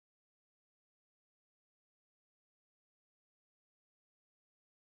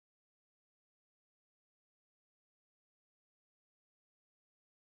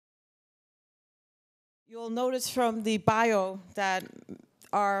You'll notice from the bio that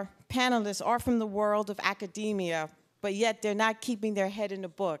our panelists are from the world of academia, but yet they're not keeping their head in the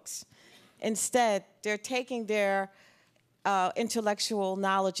books. Instead, they're taking their intellectual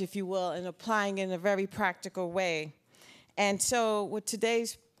knowledge, if you will, and applying it in a very practical way. And so with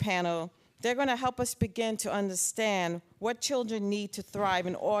today's panel, they're going to help us begin to understand what children need to thrive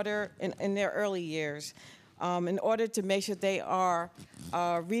in their early years, in order to make sure they are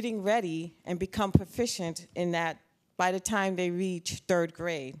reading ready and become proficient in that by the time they reach 3rd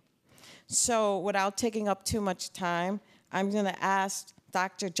grade. So without taking up too much time, I'm going to ask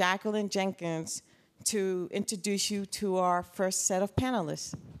Dr. Jacqueline Jenkins to introduce you to our first set of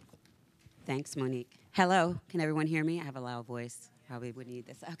panelists. Thanks, Monique. Hello, can everyone hear me? I have a loud voice. Probably would need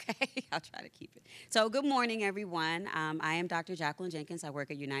this. Okay, I'll try to keep it. So good morning, everyone. I am Dr. Jacqueline Jenkins. I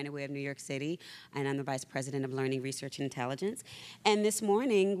work at United Way of New York City, and I'm the Vice President of Learning, Research, and Intelligence. And this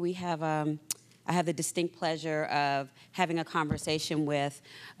morning, we have I have the distinct pleasure of having a conversation with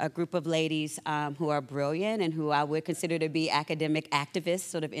a group of ladies who are brilliant and who I would consider to be academic activists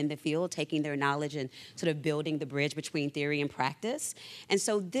sort of in the field, taking their knowledge and sort of building the bridge between theory and practice. And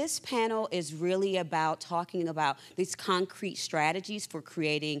so this panel is really about talking about these concrete strategies for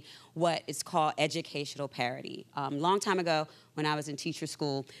creating what is called educational parity. Long time ago, when I was in teacher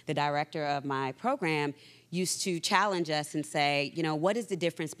school, the director of my program used to challenge us and say, you know, what is the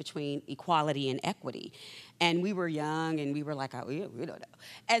difference between equality and equity? And we were young, and we were like, oh, we don't know.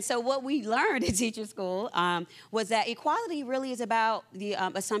 And so what we learned in teacher school was that equality really is about the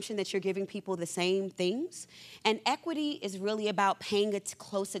assumption that you're giving people the same things. And equity is really about paying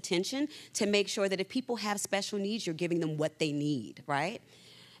close attention to make sure that if people have special needs, you're giving them what they need, right?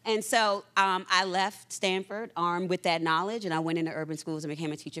 And so I left Stanford armed with that knowledge, and I went into urban schools and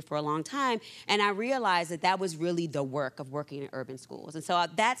became a teacher for a long time. And I realized that that was really the work of working in urban schools. And so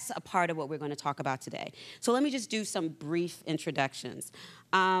that's a part of what we're going to talk about today. So let me just do some brief introductions.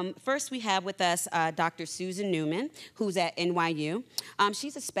 First, we have with us Dr. Susan Neuman, who's at NYU.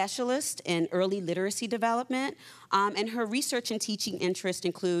 She's a specialist in early literacy development, and her research and teaching interests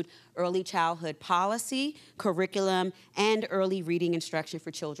include early childhood policy, curriculum, and early reading instruction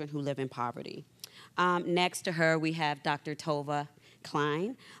for children who live in poverty. Next to her, we have Dr. Tovah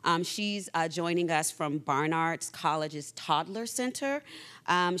Klein. She's joining us from Barnard College's Toddler Center.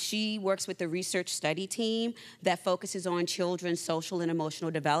 She works with the research study team that focuses on children's social and emotional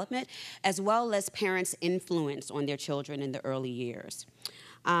development, as well as parents' influence on their children in the early years.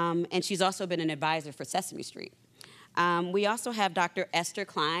 And she's also been an advisor for Sesame Street. We also have Dr. Esther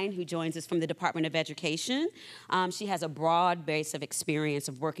Klein, who joins us from the Department of Education. She has a broad base of experience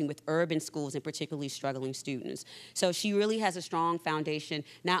of working with urban schools and particularly struggling students. So she really has a strong foundation,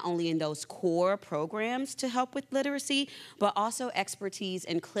 not only in those core programs to help with literacy, but also expertise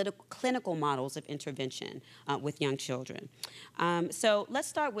in clinical models of intervention with young children. So let's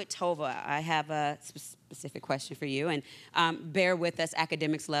start with Tovah. I have a specific question for you, and bear with us,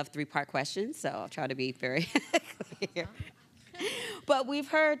 academics love 3-part questions, so I'll try to be very clear. But we've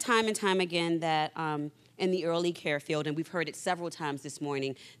heard time and time again that in the early care field, and we've heard it several times this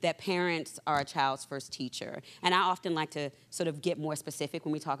morning, that parents are a child's first teacher. And I often like to sort of get more specific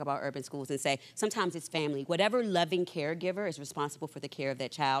when we talk about urban schools and say, sometimes it's family. Whatever loving caregiver is responsible for the care of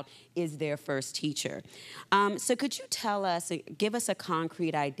that child is their first teacher. So could you tell us, give us a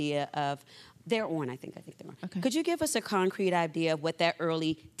concrete idea of they're on, I think they're on. Okay. Could you give us a concrete idea of what that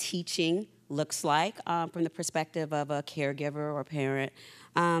early teaching looks like from the perspective of a caregiver or parent?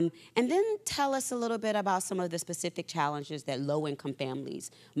 And then tell us a little bit about some of the specific challenges that low-income families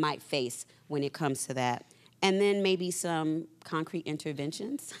might face when it comes to that. And then maybe some concrete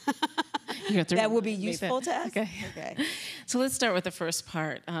interventions that would be useful to us. Okay. So let's start with the first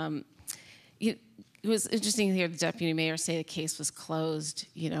part. It was interesting to hear the deputy mayor say the case was closed,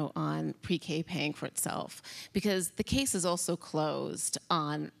 on pre-K paying for itself, because the case is also closed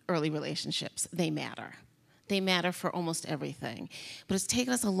on early relationships. They matter. They matter for almost everything. But it's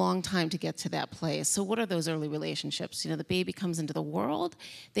taken us a long time to get to that place. So what are those early relationships? The baby comes into the world.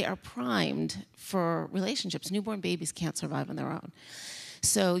 They are primed for relationships. Newborn babies can't survive on their own.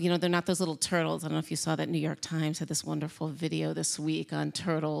 So, they're not those little turtles. I don't know if you saw that New York Times had this wonderful video this week on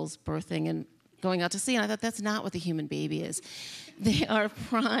turtles birthing and going out to sea, and I thought that's not what the human baby is. They are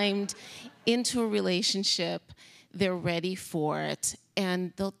primed into a relationship, they're ready for it,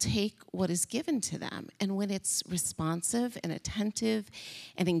 and they'll take what is given to them. And when it's responsive and attentive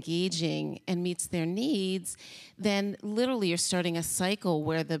and engaging and meets their needs, then literally you're starting a cycle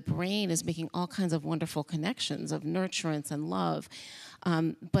where the brain is making all kinds of wonderful connections of nurturance and love.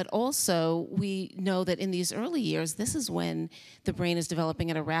 But also, we know that in these early years, this is when the brain is developing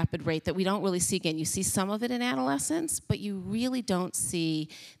at a rapid rate that we don't really see again. You see some of it in adolescence, but you really don't see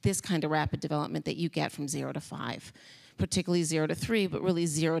this kind of rapid development that you get from 0 to 5, particularly 0 to 3, but really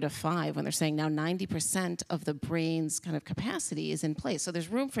 0 to 5, when they're saying now 90% of the brain's kind of capacity is in place. So there's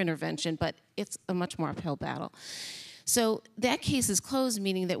room for intervention, but it's a much more uphill battle. So that case is closed,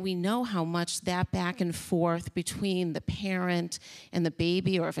 meaning that we know how much that back and forth between the parent and the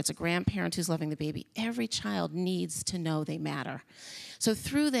baby, or if it's a grandparent who's loving the baby, every child needs to know they matter. So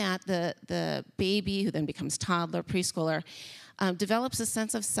through that, the baby, who then becomes toddler, preschooler, develops a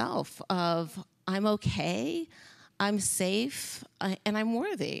sense of self, of I'm okay, I'm safe, and I'm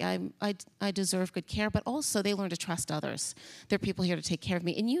worthy. I deserve good care, but also they learn to trust others. There are people here to take care of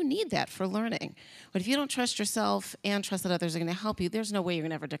me, and you need that for learning. But if you don't trust yourself and trust that others are going to help you, there's no way you're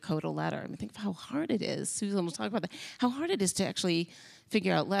going to ever decode a letter. I mean, think of how hard it is. Susan will talk about that. How hard it is to actually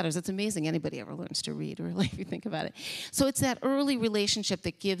figure out letters. It's amazing anybody ever learns to read, really, if you think about it. So it's that early relationship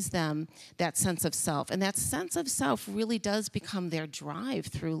that gives them that sense of self. And that sense of self really does become their drive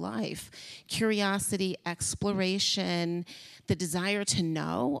through life. Curiosity, exploration, the desire to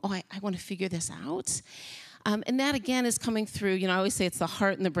know, I want to figure this out. And that, again, is coming through, I always say it's the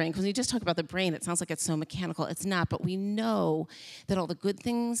heart and the brain, because when you just talk about the brain, it sounds like it's so mechanical. It's not, but we know that all the good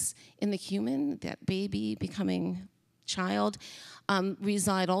things in the human, that baby becoming child,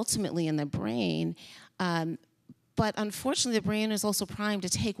 reside ultimately in the brain. But unfortunately, the brain is also primed to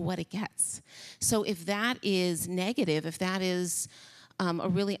take what it gets. So if that is negative, if that is a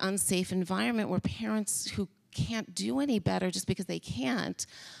really unsafe environment where parents who can't do any better just because they can't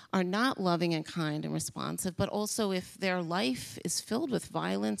are not loving and kind and responsive, but also if their life is filled with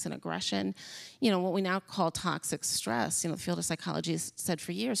violence and aggression, what we now call toxic stress. The field of psychology has said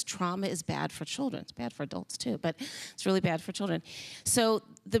for years, trauma is bad for children. It's bad for adults too, but it's really bad for children. So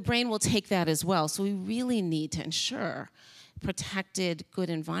the brain will take that as well. So we really need to ensure protected,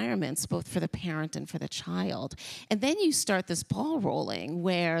 good environments, both for the parent and for the child. And then you start this ball rolling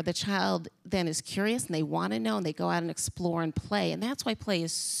where the child then is curious and they want to know and they go out and explore and play. And that's why play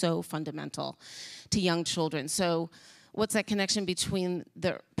is so fundamental to young children. So what's that connection between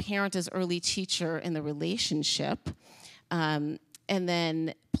the parent as early teacher and the relationship? And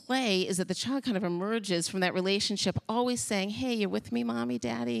then play is that the child kind of emerges from that relationship always saying, hey, you're with me, mommy,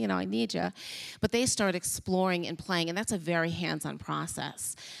 daddy, I need you. But they start exploring and playing, and that's a very hands-on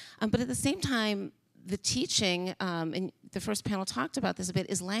process. But at the same time, the teaching, and the first panel talked about this a bit,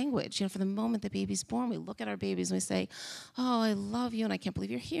 is language. For the moment the baby's born, we look at our babies and we say, oh, I love you, and I can't believe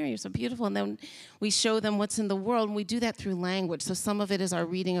you're here, you're so beautiful. And then we show them what's in the world, and we do that through language. So some of it is our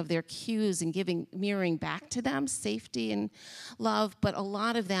reading of their cues and mirroring back to them safety and love, but a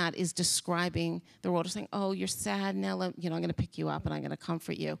lot of that is describing the world, saying, oh, you're sad, now I'm going to pick you up and I'm going to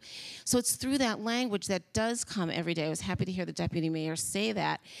comfort you. So it's through that language that does come every day. I was happy to hear the deputy mayor say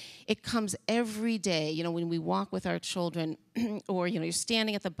that. It comes every day, when we walk with our children, or, you're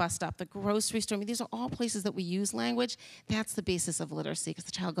standing at the bus stop, the grocery store. These are all places that we use language. That's the basis of literacy, because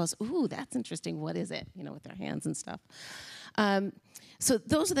the child goes, ooh, that's interesting. What is it? With their hands and stuff. So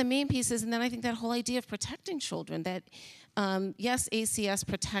those are the main pieces. And then I think that whole idea of protecting children, that, yes, ACS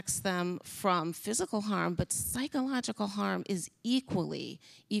protects them from physical harm, but psychological harm is equally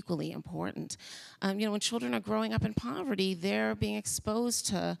important. When children are growing up in poverty, they're being exposed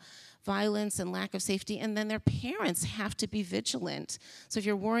to violence and lack of safety, and then their parents have to be vigilant. So if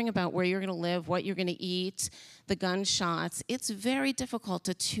you're worrying about where you're going to live, what you're going to eat, the gunshots, it's very difficult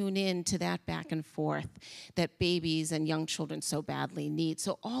to tune in to that back and forth that babies and young children so badly need.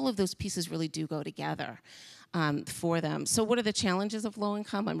 So all of those pieces really do go together for them. So what are the challenges of low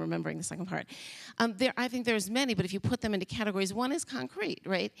income? I'm remembering the second part. I think there's many, but if you put them into categories, one is concrete,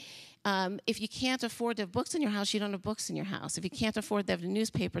 right? If you can't afford to have books in your house, you don't have books in your house. If you can't afford to have a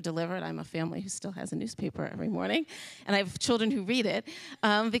newspaper delivered, I'm a family who still has a newspaper every morning, and I have children who read it.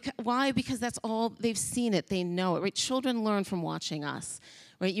 Why? Because that's all, they've seen it, they know it, right? Children learn from watching us,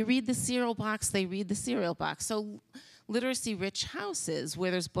 right? You read the cereal box, they read the cereal box. So literacy-rich houses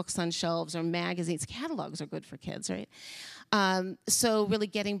where there's books on shelves or magazines, catalogs are good for kids, right? So really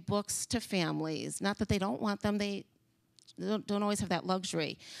getting books to families, not that they don't want them, they don't always have that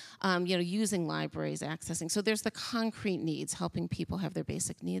luxury, using libraries, accessing. So there's the concrete needs, helping people have their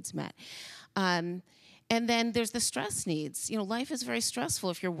basic needs met. And then there's the stress needs. Life is very stressful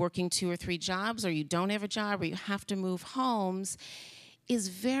if you're working 2 or 3 jobs, or you don't have a job, or you have to move homes. is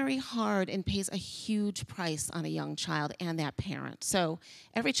very hard and pays a huge price on a young child and that parent. So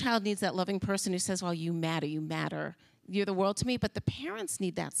every child needs that loving person who says, well, you matter, you're the world to me, but the parents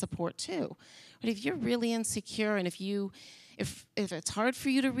need that support too. But if you're really insecure and if it's hard for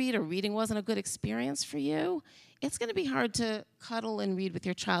you to read or reading wasn't a good experience for you, it's going to be hard to cuddle and read with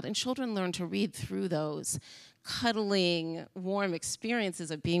your child. And children learn to read through those cuddling, warm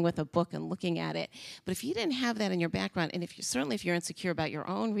experiences of being with a book and looking at it. But if you didn't have that in your background, and if you're insecure about your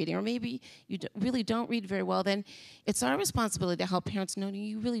own reading, or maybe you really don't read very well, then it's our responsibility to help parents know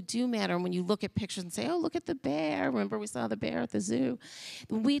you really do matter. And when you look at pictures and say, oh, look at the bear. Remember we saw the bear at the zoo?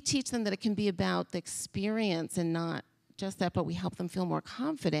 We teach them that it can be about the experience and not just that, but we help them feel more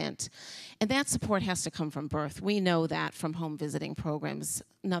confident. And that support has to come from birth. We know that from home visiting programs,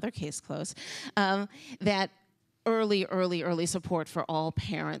 another case closed, that early support for all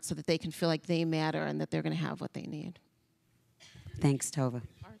parents so that they can feel like they matter and that they're going to have what they need. Thanks, Tovah.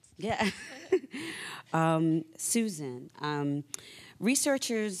 Yeah. Susan,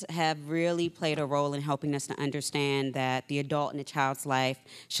 researchers have really played a role in helping us to understand that the adult in a child's life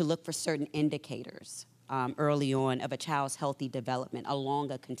should look for certain indicators early on of a child's healthy development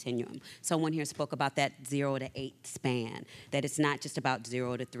along a continuum. Someone here spoke about that 0 to 8 span, that it's not just about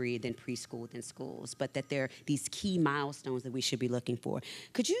 0 to 3, then preschool, then schools, but that there are these key milestones that we should be looking for.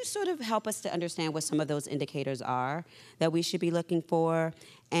 Could you sort of help us to understand what some of those indicators are that we should be looking for,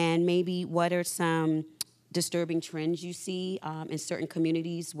 and maybe what are some disturbing trends you see in certain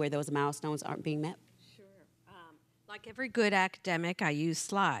communities where those milestones aren't being met? Like every good academic, I use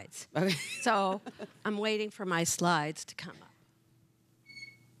slides. Okay. So I'm waiting for my slides to come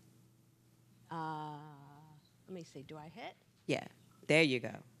up. Let me see, do I hit? Yeah, there you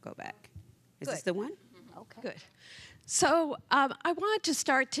go. Go back. Is Good. this the one? Okay. Good. So I wanted to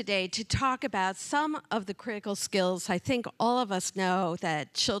start today to talk about some of the critical skills I think all of us know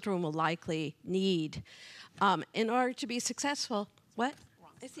that children will likely need in order to be successful. What?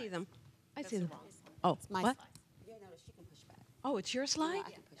 I see them. I see them. Oh, what? Oh, it's your slide? No, I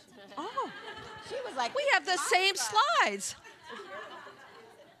can push it. Oh, She was like, we have the same slides.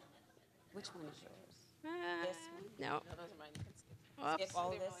 which one is yours? This one? No. Skip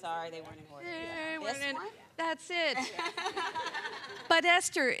all this. Sorry, they weren't in order. This This one? That's it. But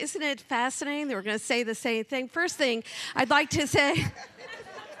Esther, isn't it fascinating that we're going to say the same thing? First thing, I'd like to say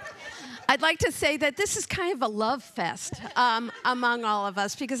that this is kind of a love fest among all of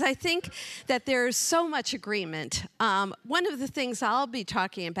us, because I think that there's so much agreement. One of the things I'll be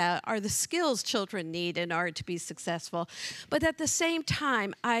talking about are the skills children need in order to be successful. But at the same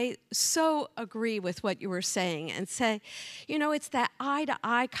time, I so agree with what you were saying and say, it's that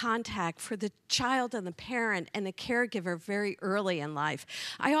eye-to-eye contact for the child and the parent and the caregiver very early in life.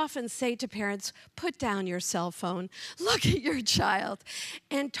 I often say to parents, put down your cell phone, look at your child,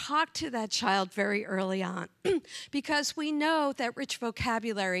 and talk to that child very early on, because we know that rich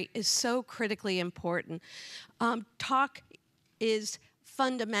vocabulary is so critically important. Talk is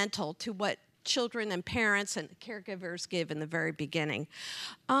fundamental to what children and parents and caregivers give in the very beginning.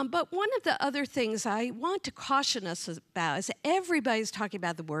 But one of the other things I want to caution us about is everybody's talking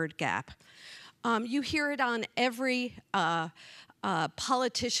about the word gap. You hear it on every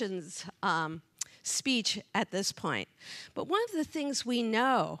politician's speech at this point. But one of the things we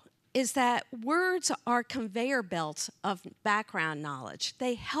know is that words are conveyor belts of background knowledge.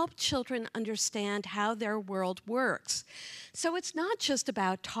 They help children understand how their world works. So it's not just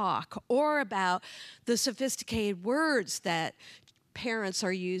about talk or about the sophisticated words that parents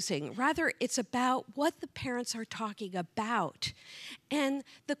are using. Rather, it's about what the parents are talking about and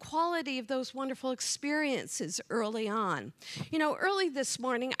the quality of those wonderful experiences early on. Early this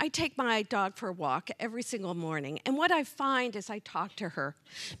morning, I take my dog for a walk every single morning, and what I find is I talk to her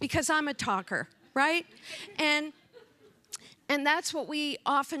because I'm a talker, right? And that's what we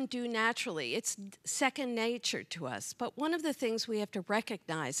often do naturally. It's second nature to us. But one of the things we have to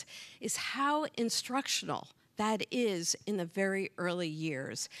recognize is how instructional that is in the very early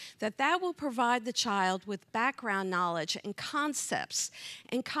years, that will provide the child with background knowledge and concepts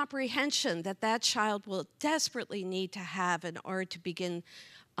and comprehension that child will desperately need to have in order to begin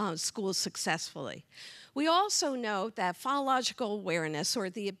school successfully. We also know that phonological awareness, or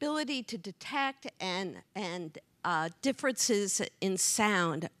the ability to detect and differences in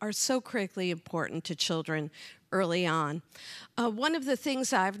sound, are so critically important to children early on. One of the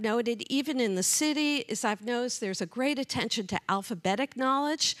things I've noted, even in the city, is I've noticed there's a great attention to alphabetic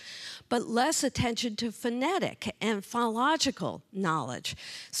knowledge, but less attention to phonetic and phonological knowledge.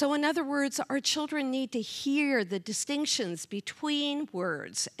 So in other words, our children need to hear the distinctions between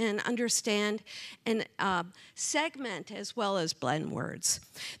words and understand and segment as well as blend words.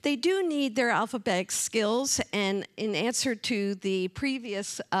 They do need their alphabetic skills, and in answer to the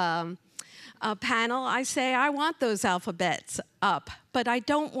previous panel, I say I want those alphabets up, but I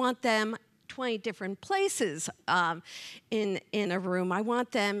don't want them 20 different places in a room. I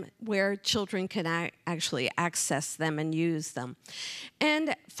want them where children can actually access them and use them.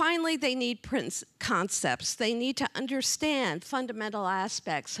 And finally, they need concepts. They need to understand fundamental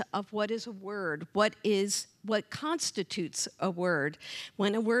aspects of what is a word, what constitutes a word,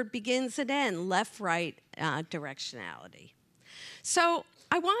 when a word begins and ends, left, right, directionality. So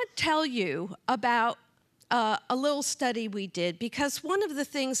I want to tell you about a little study we did, because one of the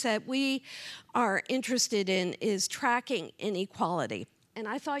things that we are interested in is tracking inequality. And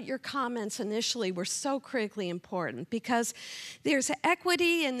I thought your comments initially were so critically important, because there's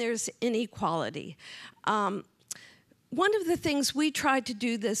equity and there's inequality. One of the things we tried to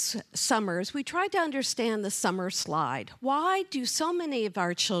do this summer is we tried to understand the summer slide. Why do so many of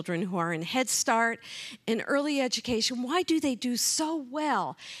our children who are in Head Start and early education, why do they do so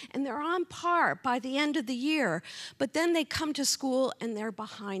well? And they're on par by the end of the year, but then they come to school and they're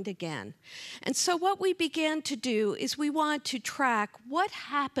behind again. And so what we began to do is we wanted to track what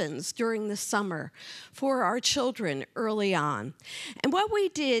happens during the summer for our children early on. And what we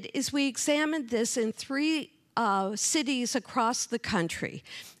did is we examined this in 3 cities across the country.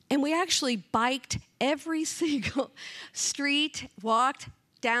 And we actually biked every single street, walked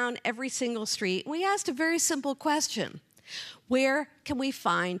down every single street. We asked a very simple question: where can we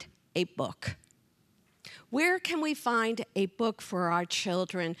find a book? Where can we find a book for our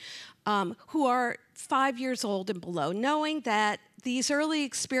children who are 5 years old and below, knowing that these early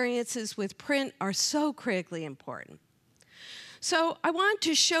experiences with print are so critically important? So I want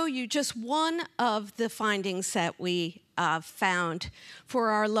to show you just one of the findings that we found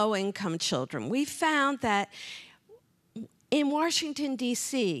for our low-income children. We found that in Washington,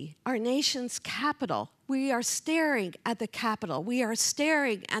 D.C., our nation's capital, we are staring at the Capitol. We are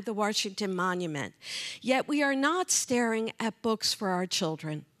staring at the Washington Monument. Yet we are not staring at books for our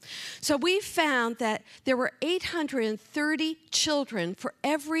children. So we found that there were 830 children for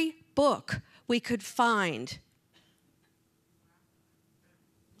every book we could find.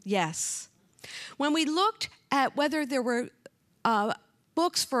 Yes. When we looked at whether there were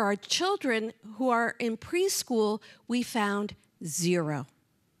books for our children who are in preschool, we found 0.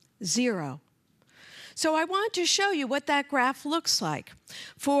 0. So I want to show you what that graph looks like.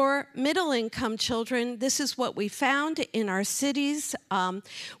 For middle-income children, this is what we found in our cities.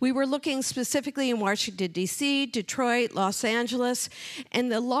 We were looking specifically in Washington, D.C., Detroit, Los Angeles, and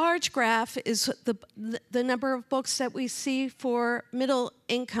the large graph is the number of books that we see for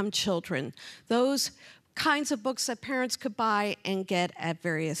middle-income children, those kinds of books that parents could buy and get at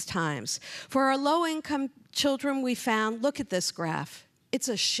various times. For our low-income children, we found, look at this graph. It's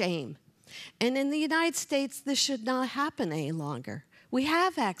a shame. And in the United States, this should not happen any longer. We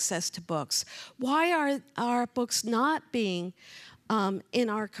have access to books. Why are our books not being in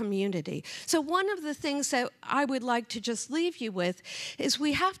our community? So one of the things that I would like to just leave you with is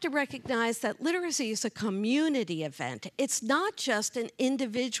we have to recognize that literacy is a community event. It's not just an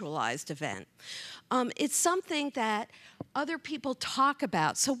individualized event. It's something that other people talk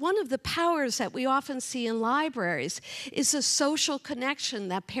about. So one of the powers that we often see in libraries is a social connection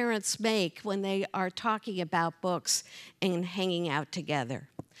that parents make when they are talking about books and hanging out together.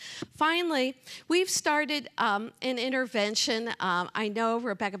 Finally, we've started an intervention. I know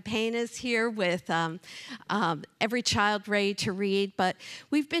Rebecca Payne is here with Every Child Ready to Read, but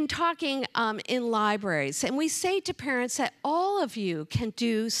we've been talking in libraries, and we say to parents that all of you can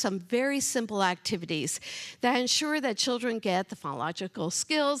do some very simple activities that ensure that children get the phonological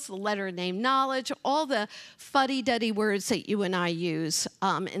skills, the letter name knowledge, all the fuddy-duddy words that you and I use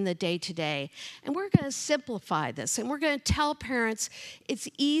in the day-to-day. And we're going to simplify this, and we're going to tell parents it's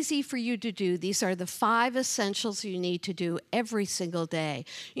easy for you to do. These are the 5 essentials you need to do every single day.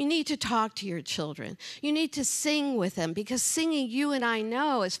 You need to talk to your children. You need to sing with them, because singing, you and I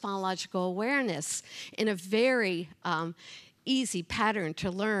know, is phonological awareness in a very easy pattern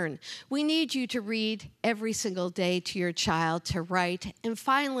to learn. We need you to read every single day to your child, to write. And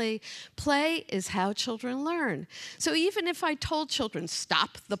finally, play is how children learn. So even if I told children,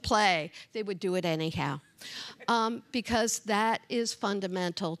 stop the play, they would do it anyhow. because that is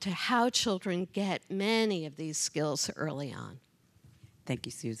fundamental to how children get many of these skills early on. Thank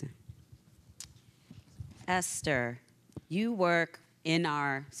you, Susan. Esther, you work in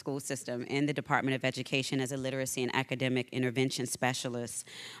our school system in the Department of Education as a literacy and academic intervention specialist.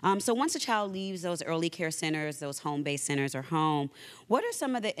 So once a child leaves those early care centers, those home-based centers or home, what are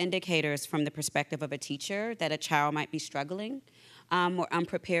some of the indicators from the perspective of a teacher that a child might be struggling or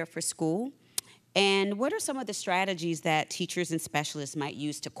unprepared for school? And what are some of the strategies that teachers and specialists might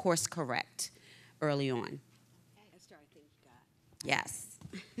use to course correct early on? Esther, I think you got. Yes.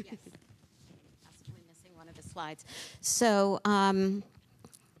 Yes. Possibly missing one of the slides. So I'm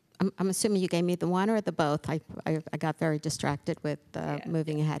assuming you gave me the one or the both. I got very distracted with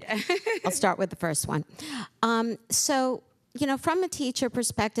moving ahead. I'll start with the first one. So, you know, from a teacher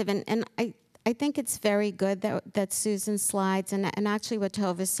perspective, and I think it's very good that Susan's slides and actually what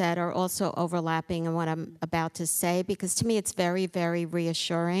Tovah said are also overlapping in what I'm about to say, because to me it's very, very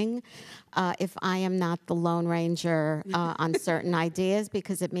reassuring if I am not the Lone Ranger on certain ideas,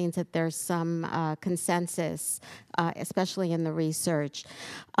 because it means that there's some consensus, especially in the research.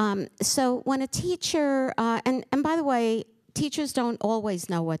 So when a teacher, and by the way, teachers don't always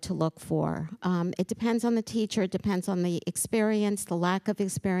know what to look for. It depends on the teacher, it depends on the experience, the lack of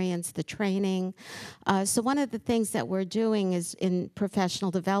experience, the training. So one of the things that we're doing is in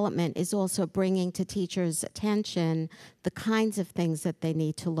professional development is also bringing to teachers' attention the kinds of things that they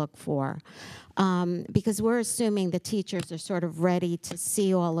need to look for. Because we're assuming the teachers are sort of ready to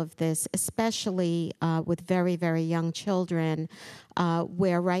see all of this, especially with very, very young children,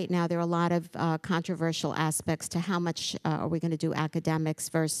 where right now there are a lot of controversial aspects to how much are we going to do academics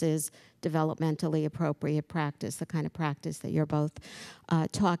versus developmentally appropriate practice, the kind of practice that you're both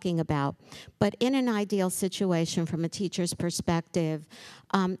talking about. But in an ideal situation from a teacher's perspective,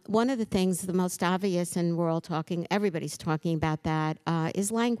 one of the things, the most obvious, and we're all talking, everybody's talking about that,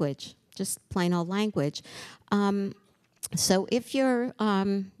 is language. Just plain old language. So if you're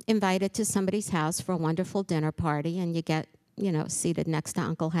invited to somebody's house for a wonderful dinner party and you get, you know, seated next to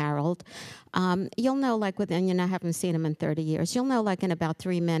Uncle Harold, you'll know, like within, you know, I haven't seen him in 30 years, you'll know like in about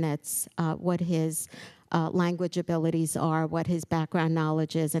 3 minutes what his language abilities are, what his background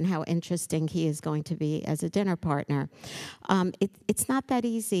knowledge is, and how interesting he is going to be as a dinner partner. It's not that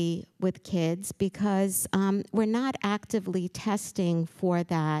easy with kids because we're not actively testing for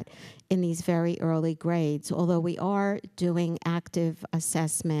that in these very early grades, although we are doing active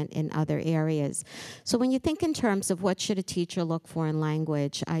assessment in other areas. So when you think in terms of what should a teacher look for in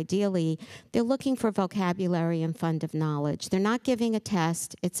language, ideally, they're looking for vocabulary and fund of knowledge. They're not giving a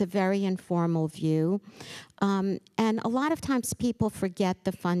test. It's a very informal view. And a lot of times people forget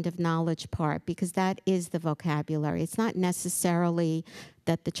the fund of knowledge part because that is the vocabulary. It's not necessarily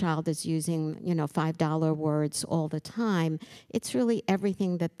that the child is using, you know, $5 words all the time. It's really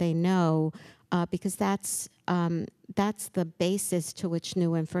everything that they know because that's the basis to which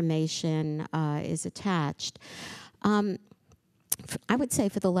new information is attached. I would say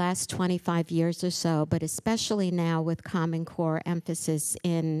for the last 25 years or so, but especially now with Common Core emphasis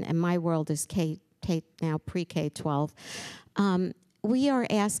in, and my world is now pre-K-12, we are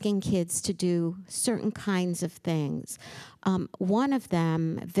asking kids to do certain kinds of things. One of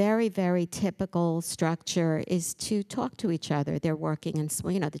them, very, very typical structure, is to talk to each other. They're working in,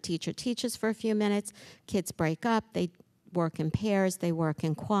 you know, the teacher teaches for a few minutes, kids break up, they work in pairs, they work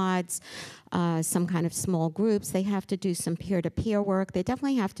in quads, some kind of small groups. They have to do some peer-to-peer work. They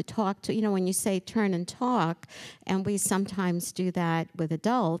definitely have to talk to, you know, when you say turn and talk, and we sometimes do that with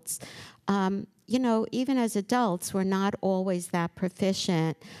adults, you know, even as adults, we're not always that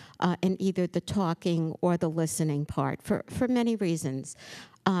proficient in either the talking or the listening part for many reasons.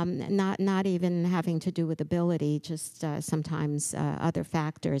 Not even having to do with ability, just sometimes other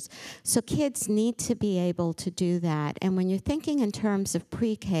factors. So kids need to be able to do that. And when you're thinking in terms of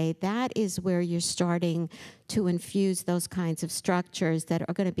pre-K, that is where you're starting to infuse those kinds of structures that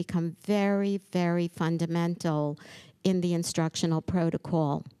are going to become very, very fundamental in the instructional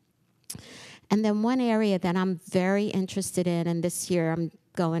protocol. And then one area that I'm very interested in, and this year I'm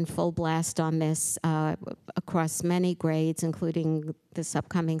going full blast on this across many grades, including this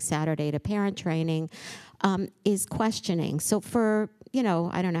upcoming Saturday to parent training, is questioning. So for, you know,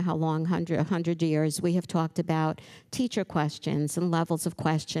 I don't know how long, 100 years, we have talked about teacher questions and levels of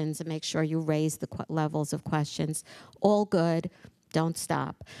questions and make sure you raise the levels of questions. All good, don't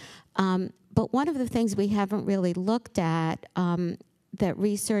stop. But one of the things we haven't really looked at that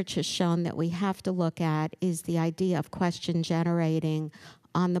research has shown that we have to look at is the idea of question generating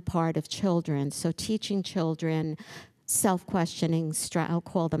on the part of children. So teaching children self-questioning, I'll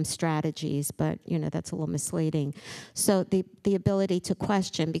call them strategies, but that's a little misleading. So the ability to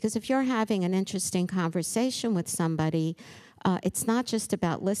question, because if you're having an interesting conversation with somebody, it's not just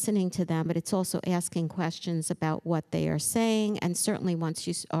about listening to them, but it's also asking questions about what they are saying. And certainly once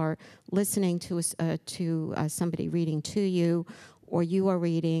you are listening to somebody reading to you, or you are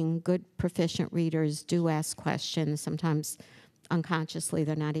reading, good proficient readers do ask questions, sometimes unconsciously,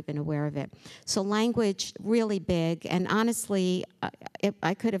 they're not even aware of it. So language, really big, and honestly,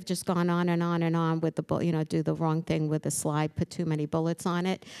 I could have just gone on and on and on with do the wrong thing with the slide, put too many bullets on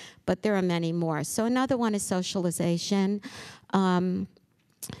it, but there are many more. So another one is socialization. One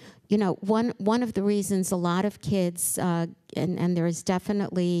of the reasons a lot of kids, and there is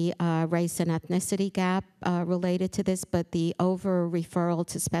definitely a race and ethnicity gap related to this, but the over-referral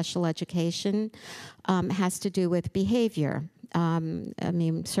to special education has to do with behavior.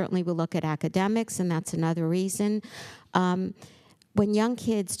 Certainly we look at academics, and that's another reason. When young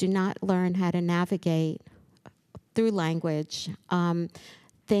kids do not learn how to navigate through language,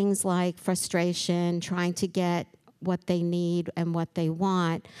 things like frustration, trying to get what they need and what they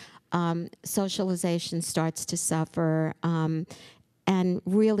want, socialization starts to suffer. And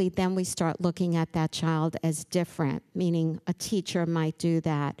really, then we start looking at that child as different, meaning a teacher might do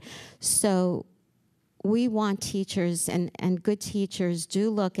that. So we want teachers, and good teachers do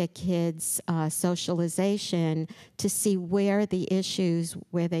look at kids' socialization to see where the issues,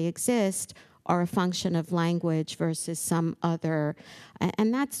 where they exist, are a function of language versus some other.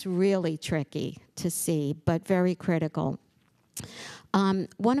 And that's really tricky to see, but very critical.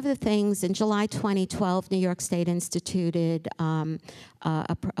 One of the things, in July 2012, New York State instituted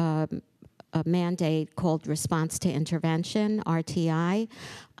a mandate called Response to Intervention, RTI.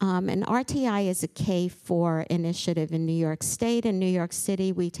 And RTI is a K-4 initiative in New York State. In New York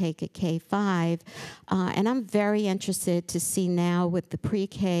City, we take a K-5. And I'm very interested to see now with the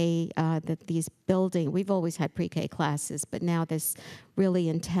pre-K, that these building, we've always had pre-K classes, but now this really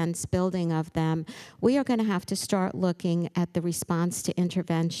intense building of them, we are going to have to start looking at the response to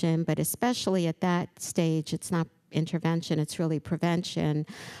intervention, but especially at that stage, it's not intervention, it's really prevention,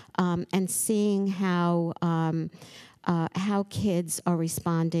 and seeing how kids are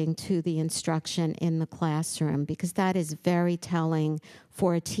responding to the instruction in the classroom, because that is very telling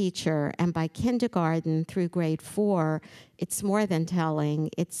for a teacher. And by kindergarten through grade 4, it's more than telling.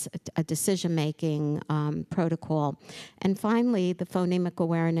 It's a decision-making protocol. And finally, the phonemic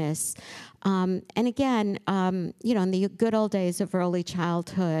awareness. And again, in the good old days of early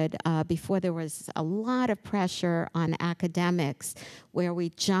childhood, before there was a lot of pressure on academics, where we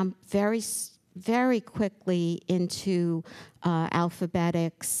jump very quickly into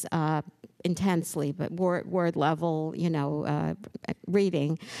alphabetics, intensely, but word level,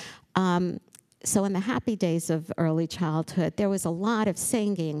 reading. So in the happy days of early childhood, there was a lot of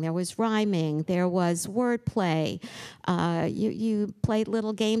singing, there was rhyming, there was wordplay. You played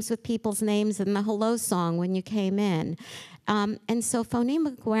little games with people's names and the hello song when you came in. And so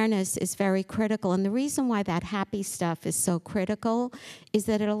phonemic awareness is very critical. And the reason why that happy stuff is so critical is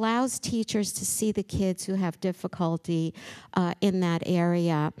that it allows teachers to see the kids who have difficulty in that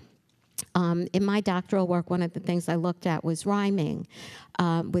area. In my doctoral work, one of the things I looked at was rhyming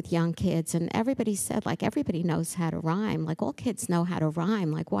with young kids. And everybody said, everybody knows how to rhyme. All kids know how to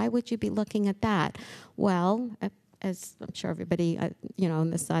rhyme. Why would you be looking at that? Well, as I'm sure everybody,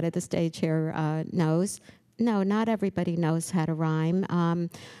 on this side of the stage here knows, no, not everybody knows how to rhyme,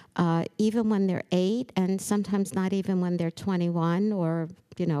 even when they're 8, and sometimes not even when they're 21, or,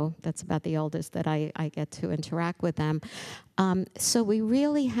 that's about the oldest that I get to interact with them. So we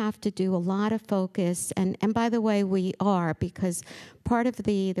really have to do a lot of focus, and by the way, we are, because part of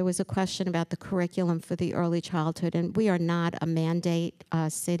there was a question about the curriculum for the early childhood, and we are not a mandate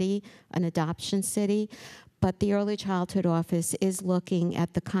city, an adoption city, but the early childhood office is looking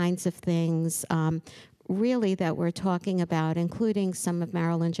at the kinds of things really that we're talking about, including some of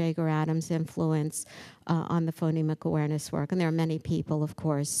Marilyn Jager Adams' influence on the phonemic awareness work. And there are many people, of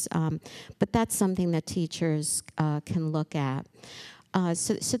course, but that's something that teachers can look at.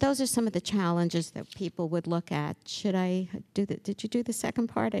 So those are some of the challenges that people would look at. Should I do did you do the second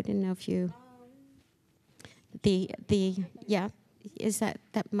part? I didn't know if you... Yeah, is that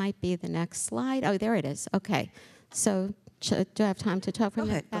might be the next slide? Oh, there it is. Okay, so... Do I have time to talk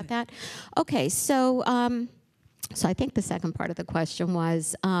about that? Okay, so I think the second part of the question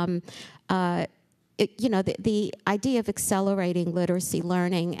was, the idea of accelerating literacy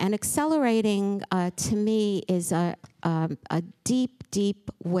learning, and accelerating to me is a deep, deep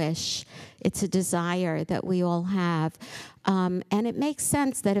wish. It's a desire that we all have. And it makes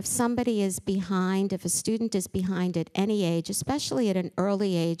sense that if somebody is behind, if a student is behind at any age, especially at an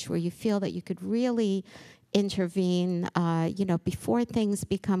early age where you feel that you could really intervene, before things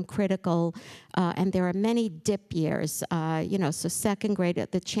become critical, and there are many dip years, so second grade,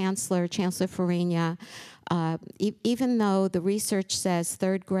 the Chancellor Farina, even though the research says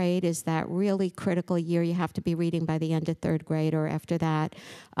third grade is that really critical year, you have to be reading by the end of third grade, or after that,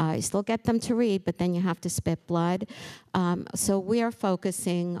 you still get them to read, but then you have to spit blood. So we are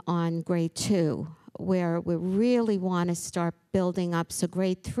focusing on grade 2, where we really want to start building up so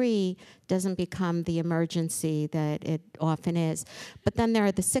grade 3 doesn't become the emergency that it often is. But then there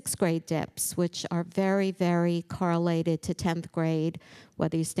are the 6th grade dips, which are very, very correlated to 10th grade,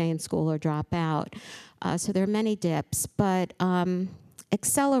 whether you stay in school or drop out. So there are many dips, but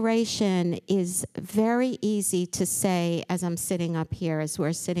acceleration is very easy to say as I'm sitting up here, as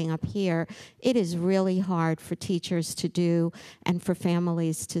we're sitting up here. It is really hard for teachers to do and for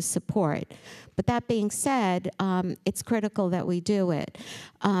families to support. But that being said, it's critical that we do it.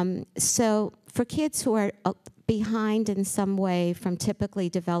 So for kids who are behind in some way from typically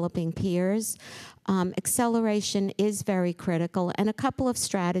developing peers, acceleration is very critical, and a couple of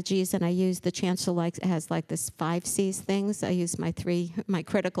strategies, and I use, the Chancellor has like this 5 C's things. I use my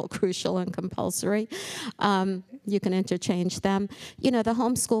critical, crucial, and compulsory. You can interchange them. The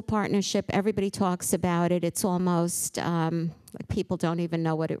homeschool partnership, everybody talks about it. It's almost, like people don't even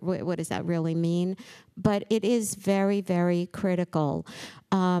know what does that really mean, but it is very, very critical.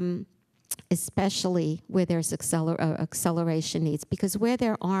 Especially where there's acceleration needs, because where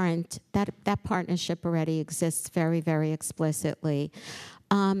there aren't, that partnership already exists very, very explicitly.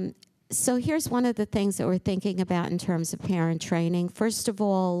 So here's one of the things that we're thinking about in terms of parent training. First of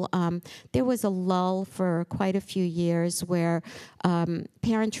all, there was a lull for quite a few years where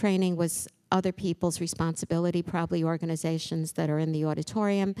parent training was other people's responsibility, probably organizations that are in the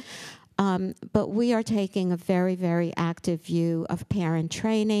auditorium. But we are taking a very, very active view of parent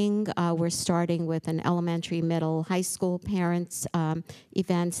training. We're starting with an elementary, middle, high school parents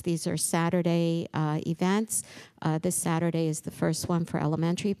events. These are Saturday events. This Saturday is the first one for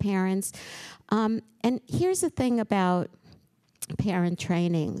elementary parents. And here's the thing about parent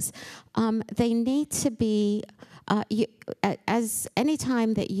trainings. They need to be as any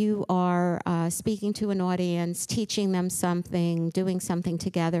time that you are speaking to an audience, teaching them something, doing something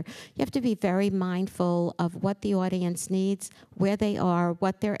together, you have to be very mindful of what the audience needs, where they are,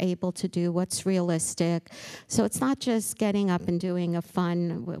 what they're able to do, what's realistic. So it's not just getting up and doing a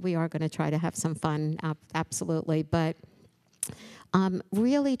fun, we are going to try to have some fun, absolutely, but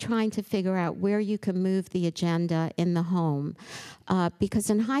really trying to figure out where you can move the agenda in the home. Because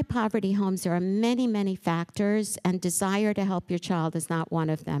in high poverty homes, there are many, many factors, and desire to help your child is not one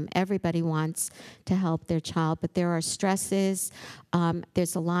of them. Everybody wants to help their child, but there are stresses.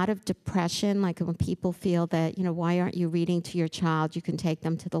 There's a lot of depression, like when people feel that, why aren't you reading to your child? You can take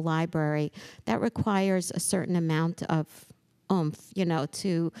them to the library. That requires a certain amount of oomph,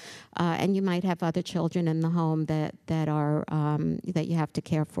 and you might have other children in the home that you have to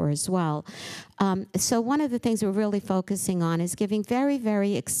care for as well. So one of the things we're really focusing on is giving very,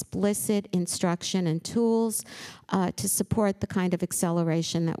 very explicit instruction and tools to support the kind of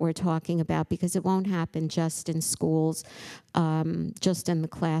acceleration that we're talking about, because it won't happen just in schools, just in the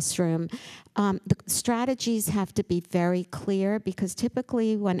classroom. The strategies have to be very clear, because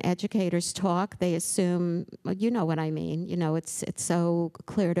typically when educators talk, they assume, you know what I mean, it's so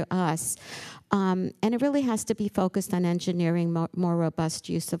clear to us. And it really has to be focused on engineering more robust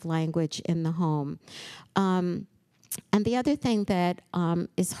use of language in the home. And the other thing that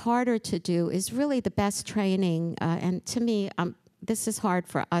is harder to do is really the best training, and to me, this is hard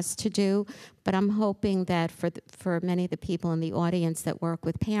for us to do, but I'm hoping that for many of the people in the audience that work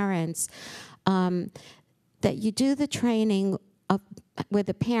with parents, that you do the training where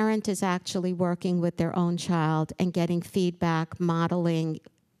the parent is actually working with their own child and getting feedback, modeling,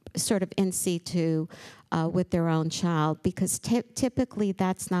 sort of in situ with their own child, because typically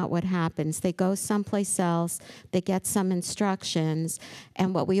that's not what happens. They go someplace else, they get some instructions,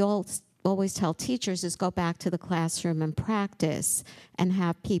 and what we always tell teachers is go back to the classroom and practice and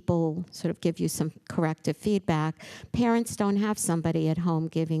have people sort of give you some corrective feedback. Parents don't have somebody at home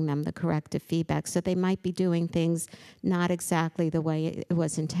giving them the corrective feedback, so they might be doing things not exactly the way it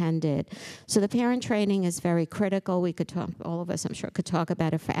was intended. So the parent training is very critical. We could talk, all of us, I'm sure, could talk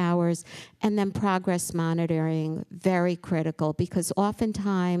about it for hours. And then progress monitoring, very critical, because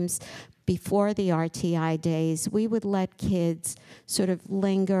oftentimes before the RTI days, we would let kids sort of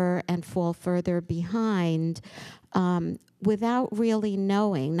linger and fall further behind without really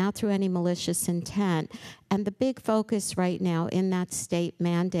knowing, not through any malicious intent. And the big focus right now in that state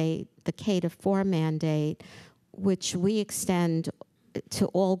mandate, the K-4 mandate, which we extend to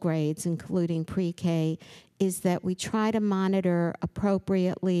all grades, including pre-K, is that we try to monitor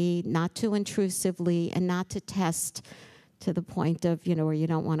appropriately, not too intrusively, and not to test to the point of, where you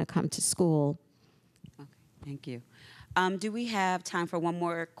don't want to come to school. Okay, thank you. Do we have time for one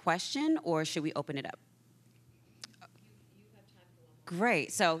more question, or should we open it up?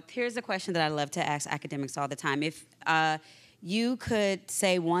 Great. So here's a question that I love to ask academics all the time. If you could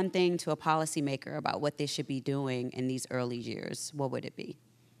say one thing to a policymaker about what they should be doing in these early years, what would it be?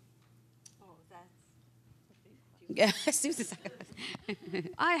 Oh, that's a big question. Susan's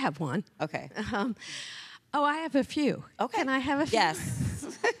I have one. Okay. I have a few. Okay. Can I have a few?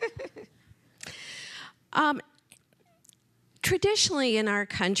 Yes. Traditionally in our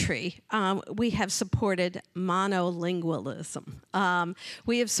country, we have supported monolingualism.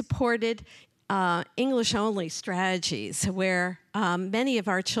 We have supported English-only strategies where many of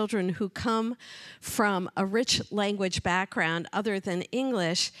our children who come from a rich language background other than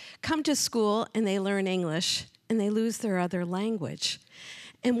English come to school and they learn English and they lose their other language.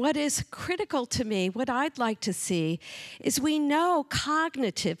 And what is critical to me, what I'd like to see, is we know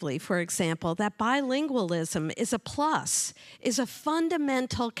cognitively, for example, that bilingualism is a plus, is a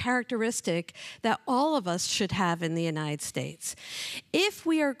fundamental characteristic that all of us should have in the United States. If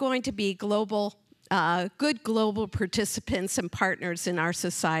we are going to be good global participants and partners in our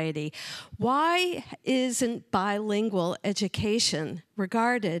society, why isn't bilingual education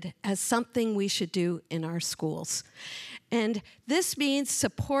regarded as something we should do in our schools? And this means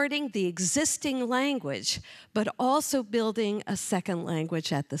supporting the existing language, but also building a second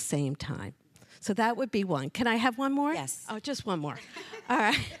language at the same time. So that would be one. Can I have one more? Yes. Oh, just one more. All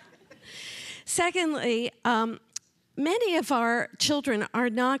right. Secondly, many of our children are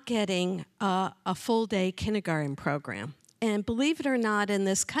not getting a full-day kindergarten program. And believe it or not, in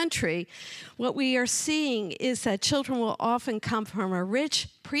this country, what we are seeing is that children will often come from a rich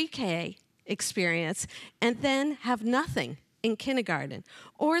pre-K experience and then have nothing in kindergarten.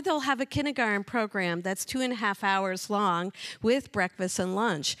 Or they'll have a kindergarten program that's 2.5 hours long with breakfast and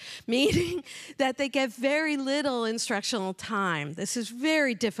lunch, meaning that they get very little instructional time. This is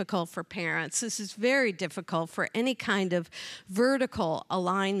very difficult for parents. This is very difficult for any kind of vertical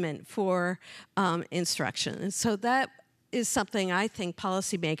alignment for instruction. And so that is something I think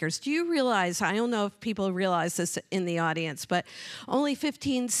policymakers, do you realize, I don't know if people realize this in the audience, but only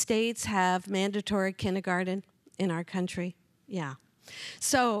 15 states have mandatory kindergarten in our country? Yeah.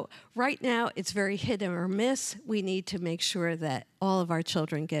 So right now, it's very hit or miss. We need to make sure that all of our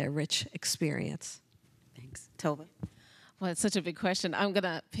children get a rich experience. Thanks. Tovah? Well, it's such a big question. I'm going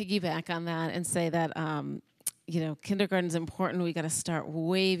to piggyback on that and say that kindergarten is important. We got to start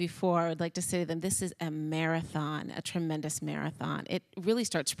way before. I would like to say to them, this is a marathon, a tremendous marathon. It really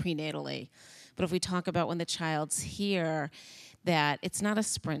starts prenatally. But if we talk about when the child's here, that it's not a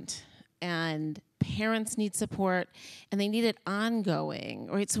sprint. And parents need support, and they need it ongoing,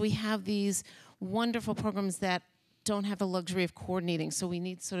 right? So we have these wonderful programs that don't have the luxury of coordinating. So we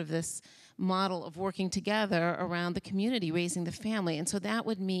need sort of this model of working together around the community, raising the family. And so that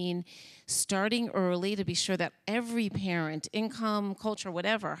would mean starting early to be sure that every parent, income, culture,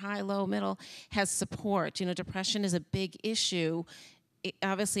 whatever, high, low, middle, has support. Depression is a big issue,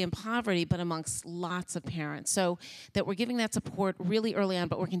 obviously in poverty, but amongst lots of parents. So that we're giving that support really early on,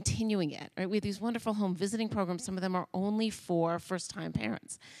 but we're continuing it, right? We have these wonderful home visiting programs. Some of them are only for first-time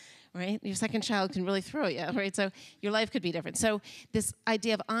parents. Right? Your second child can really throw you, right? So your life could be different. So this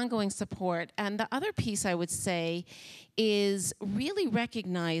idea of ongoing support. And the other piece I would say is really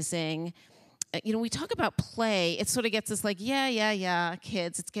recognizing, we talk about play. It sort of gets us like, yeah,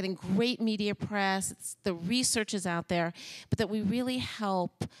 kids. It's getting great media press. The research is out there. But that we really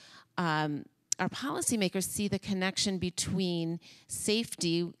help our policymakers see the connection between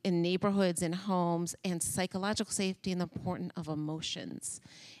safety in neighborhoods and homes and psychological safety and the importance of emotions.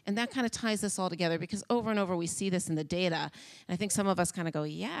 And that kind of ties this all together because over and over we see this in the data. And I think some of us kind of go,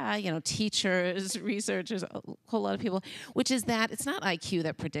 teachers, researchers, a whole lot of people, which is that it's not IQ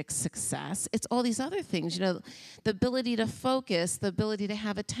that predicts success. It's all these other things, the ability to focus, the ability to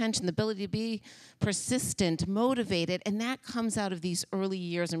have attention, the ability to be persistent, motivated, and that comes out of these early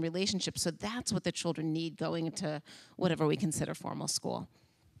years in relationships. So that's what the children need going into whatever we consider formal school.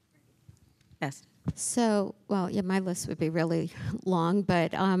 Yes. So, my list would be really long,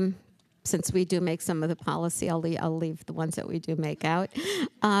 but since we do make some of the policy, I'll leave the ones that we do make out.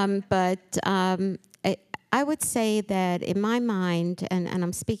 I would say that in my mind, and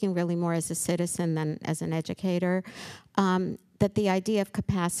I'm speaking really more as a citizen than as an educator, that the idea of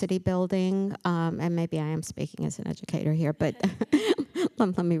capacity building, and maybe I am speaking as an educator here, but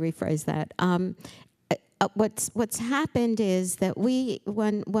let me rephrase that. What's happened is that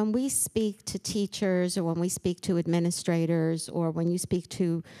when we speak to teachers, or when we speak to administrators, or when you speak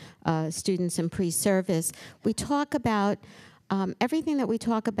to students in pre-service, we talk about everything that we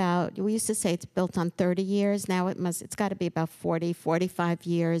talk about. We used to say it's built on 30 years. Now it's got to be about 40, 45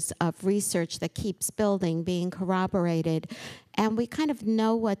 years of research that keeps building, being corroborated. And we kind of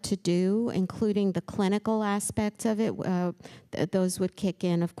know what to do, including the clinical aspects of it. Those would kick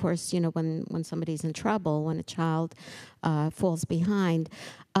in, of course, when somebody's in trouble, when a child falls behind.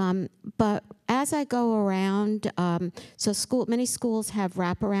 But as I go around, many schools have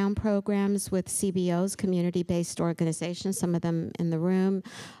wraparound programs with CBOs, community-based organizations, some of them in the room.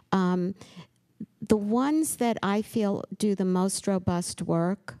 The ones that I feel do the most robust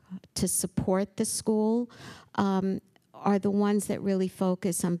work to support the school are the ones that really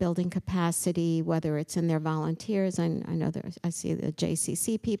focus on building capacity, whether it's in their volunteers. I know I see the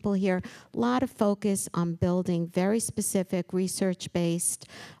JCC people here. A lot of focus on building very specific research-based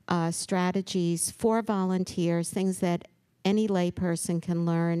strategies for volunteers, things that any layperson can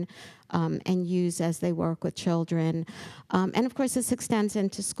learn and use as they work with children. And of course, this extends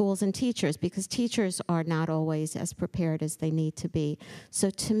into schools and teachers, because teachers are not always as prepared as they need to be. So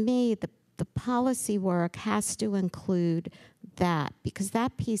to me, the policy work has to include that, because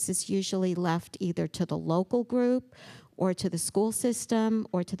that piece is usually left either to the local group or to the school system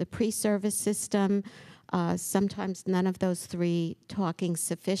or to the pre-service system. Sometimes none of those three talking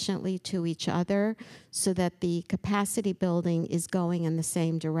sufficiently to each other so that the capacity building is going in the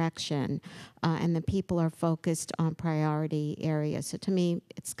same direction and the people are focused on priority areas. So to me,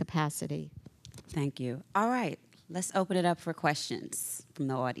 it's capacity. Thank you. All right, let's open it up for questions from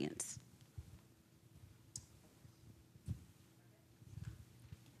the audience.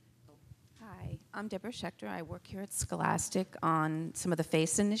 I'm Deborah Schechter. I work here at Scholastic on some of the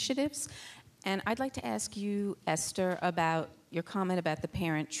FACE initiatives. And I'd like to ask you, Esther, about your comment about the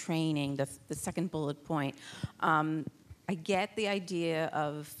parent training, the second bullet point. I get the idea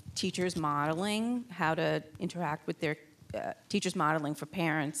of teachers modeling how to interact with their teachers modeling for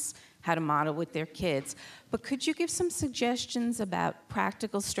parents how to model with their kids. But could you give some suggestions about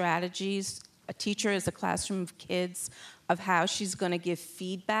practical strategies? A teacher is a classroom of kids, of how she's going to give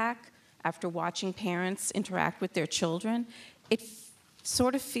feedback after watching parents interact with their children. It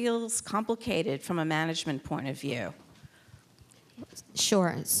sort of feels complicated from a management point of view.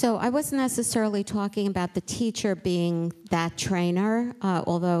 Sure. So I wasn't necessarily talking about the teacher being that trainer,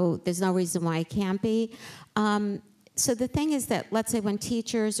 although there's no reason why it can't be. So the thing is that, let's say when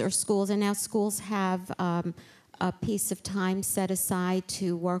teachers or schools, and now schools have a piece of time set aside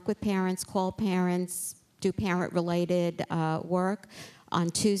to work with parents, call parents, do parent-related work on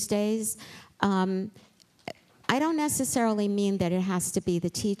Tuesdays. I don't necessarily mean that it has to be the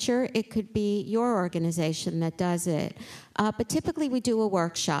teacher. It could be your organization that does it. But typically we do a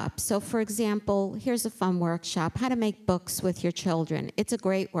workshop. So for example, here's a fun workshop, how to make books with your children. It's a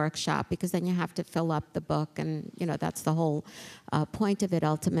great workshop because then you have to fill up the book, and that's the whole point of it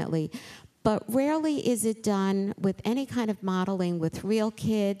ultimately. But rarely is it done with any kind of modeling with real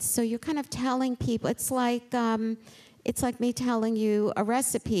kids. So you're kind of telling people, it's like me telling you a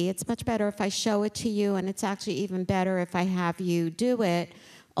recipe. It's much better if I show it to you, and it's actually even better if I have you do it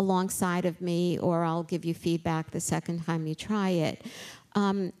alongside of me, or I'll give you feedback the second time you try it.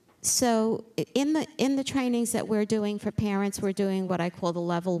 So in the trainings that we're doing for parents, we're doing what I call the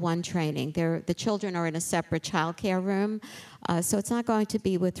level 1 training. The children are in a separate childcare room, so it's not going to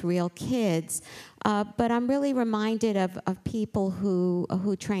be with real kids. But I'm really reminded of people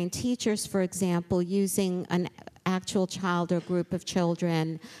who train teachers, for example, using an actual child or group of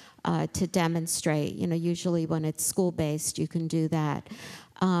children to demonstrate. Usually when it's school-based, you can do that.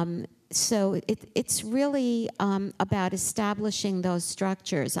 So it's really about establishing those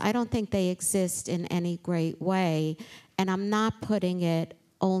structures. I don't think they exist in any great way, and I'm not putting it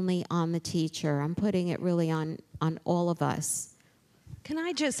only on the teacher. I'm putting it really on all of us. Can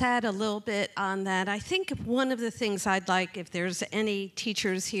I just add a little bit on that? I think one of the things I'd like, if there's any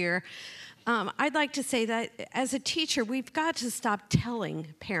teachers here, I'd like to say that as a teacher, we've got to stop telling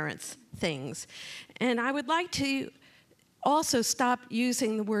parents things. And I would like to also stop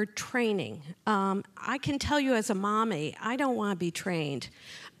using the word training. I can tell you as a mommy, I don't want to be trained.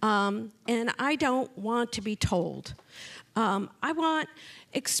 And I don't want to be told. I want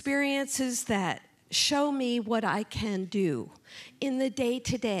experiences that show me what I can do in the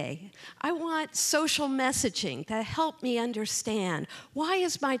day-to-day. I want social messaging that help me understand, why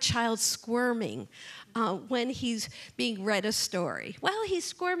is my child squirming when he's being read a story? Well, he's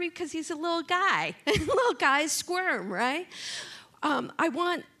squirming because he's a little guy. Little guys squirm, right? I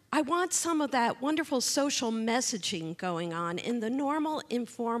want some of that wonderful social messaging going on in the normal,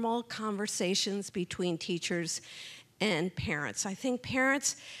 informal conversations between teachers and parents. I think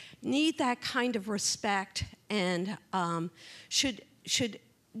parents need that kind of respect, and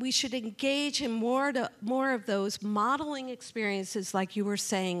we should engage in more of those modeling experiences, like you were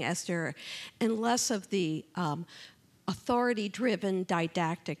saying, Esther, and less of the authority-driven,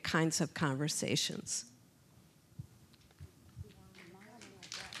 didactic kinds of conversations.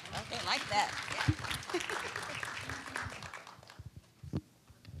 Okay, like that.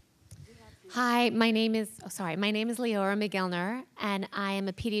 Hi, my name is Leora McGillner, and I am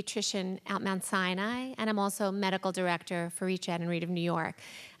a pediatrician at Mount Sinai, and I'm also medical director for Reach Ed and Read of New York.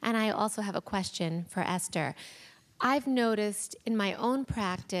 And I also have a question for Esther. I've noticed in my own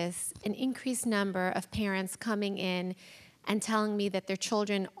practice an increased number of parents coming in and telling me that their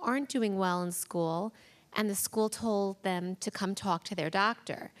children aren't doing well in school, and the school told them to come talk to their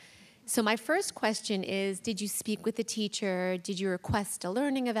doctor. So my first question is, did you speak with the teacher? Did you request a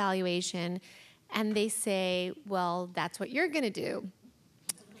learning evaluation? And they say, well, that's what you're going to do.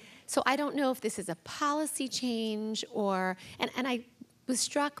 So I don't know if this is a policy change or, and I was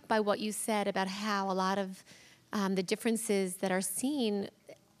struck by what you said about how a lot of the differences that are seen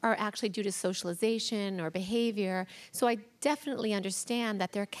are actually due to socialization or behavior. So I definitely understand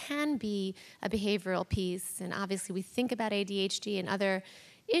that there can be a behavioral piece, and obviously we think about ADHD and other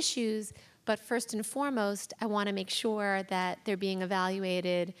issues, but first and foremost, I want to make sure that they're being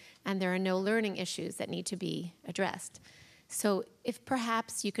evaluated and there are no learning issues that need to be addressed. So if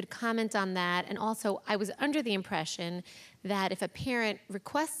perhaps you could comment on that, and also I was under the impression that if a parent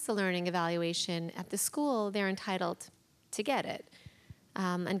requests a learning evaluation at the school, they're entitled to get it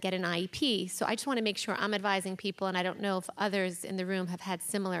and get an IEP. So I just want to make sure I'm advising people, and I don't know if others in the room have had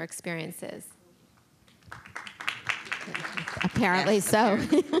similar experiences. Apparently so.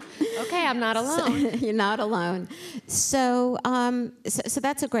 Okay, I'm not alone. You're not alone. So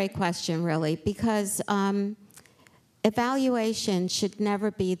that's a great question, really, because evaluation should never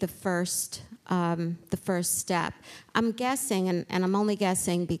be the first step. I'm guessing, and I'm only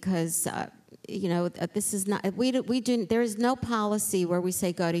guessing because this is not there is no policy where we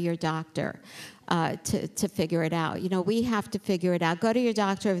say go to your doctor to figure it out. We have to figure it out. Go to your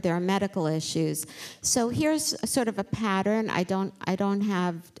doctor if there are medical issues. So here's sort of a pattern. I don't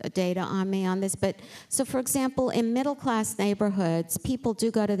have data on me on this, but so for example, in middle-class neighborhoods, people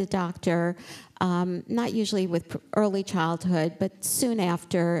do go to the doctor, not usually with early childhood, but soon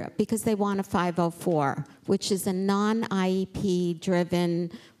after, because they want a 504, which is a non-IEP driven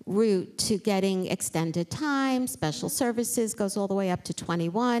route to getting extended time, special services, goes all the way up to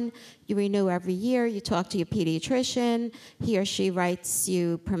 21. You renew every year. You talk to your pediatrician. He or she writes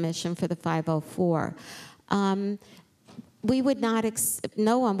you permission for the 504. We would not,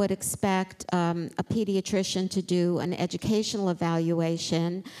 no one would expect a pediatrician to do an educational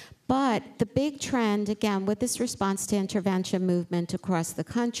evaluation, but the big trend, again, with this response to intervention movement across the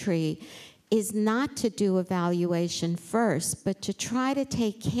country, is not to do evaluation first, but to try to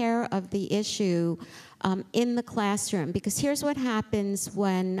take care of the issue in the classroom. Because here's what happens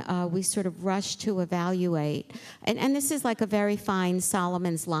when we sort of rush to evaluate. And this is like a very fine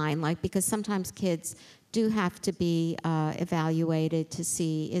Solomon's line, because sometimes kids do have to be evaluated to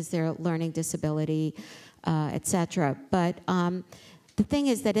see is there a learning disability, et cetera. But the thing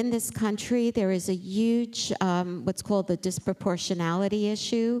is that in this country, there is a huge, what's called the disproportionality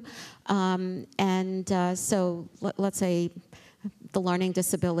issue. So let's say the learning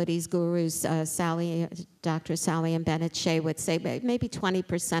disabilities gurus, Dr. Sally and Bennett Shea would say maybe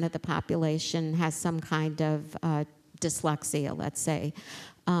 20% of the population has some kind of dyslexia, let's say.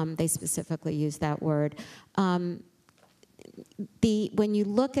 They specifically use that word. When you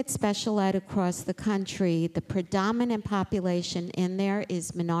look at special ed across the country, the predominant population in there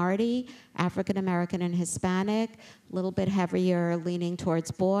is minority, African American and Hispanic, a little bit heavier leaning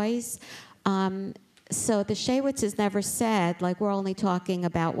towards boys. So the Shaywitz never said, we're only talking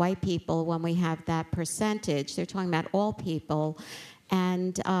about white people when we have that percentage. They're talking about all people.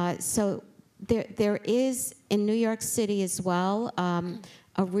 And so there is, in New York City as well,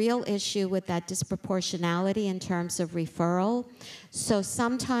 a real issue with that disproportionality in terms of referral. So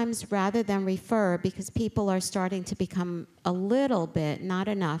sometimes rather than refer, because people are starting to become a little bit, not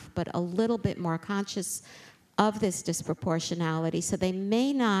enough, but a little bit more conscious of this disproportionality. So they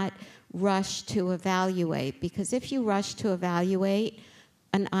may not rush to evaluate, because if you rush to evaluate,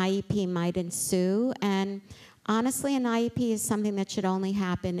 an IEP might ensue. And honestly, an IEP is something that should only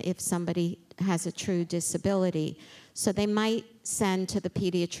happen if somebody has a true disability. So they might send to the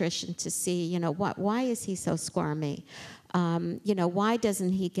pediatrician to see, you know, why is he so squirmy? You know, why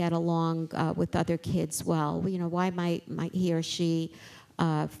doesn't he get along with other kids well? You know, why might he or she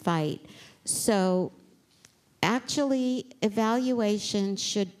fight? So actually, evaluation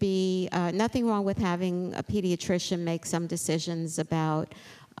should be, nothing wrong with having a pediatrician make some decisions about,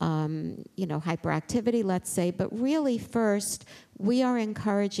 you know, hyperactivity, let's say, but really first, we are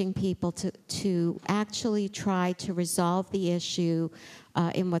encouraging people to actually try to resolve the issue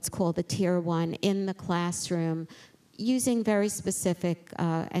in what's called the Tier 1 in the classroom, using very specific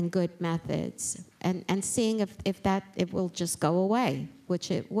and good methods, and seeing if it will just go away, which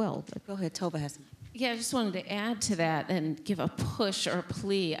it will. Go ahead, Tovah has some. Yeah, I just wanted to add to that and give a push or a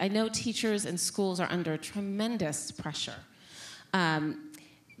plea. I know teachers and schools are under tremendous pressure.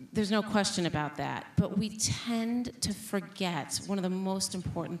 There's no question about that. But we tend to forget one of the most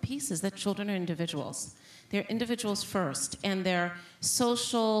important pieces, that children are individuals. They're individuals first, and their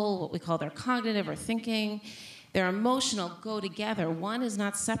social, what we call their cognitive or thinking, their emotional go together. One is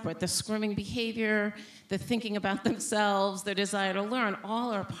not separate. The squirming behavior, the thinking about themselves, their desire to learn,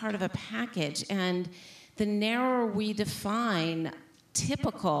 all are part of a package. And the narrower we define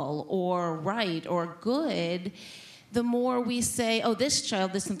typical or right or good, the more we say, oh, this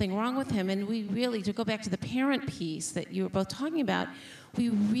child, there's something wrong with him. And we really, to go back to the parent piece that you were both talking about, we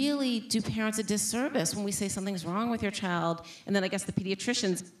really do parents a disservice when we say something's wrong with your child, and then I guess the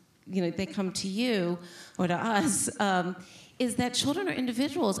pediatricians, you know, they come to you or to us, is that children are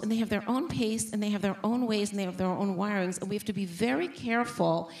individuals, and they have their own pace, and they have their own ways, and they have their own wirings, and we have to be very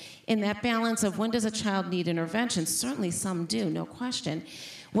careful in that balance of when does a child need intervention. Certainly some do, no question.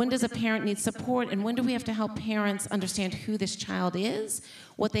 When does a parent need support, and when do we have to help parents understand who this child is,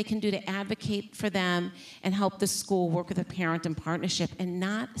 what they can do to advocate for them, and help the school work with a parent in partnership, and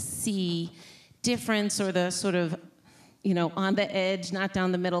not see difference or the sort of, you know, on the edge, not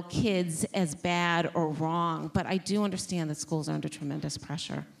down the middle kids as bad or wrong. But I do understand that schools are under tremendous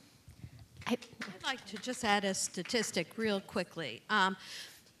pressure. I'd like to just add a statistic real quickly.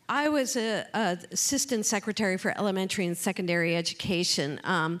 I was an assistant secretary for elementary and secondary education,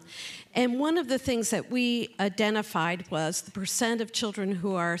 and one of the things that we identified was the percent of children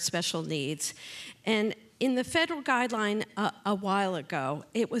who are special needs. And in the federal guideline a while ago,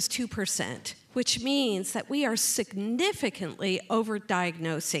 it was 2%, which means that we are significantly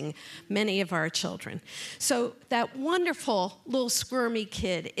overdiagnosing many of our children. So that wonderful little squirmy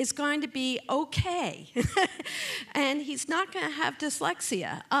kid is going to be okay, and he's not going to have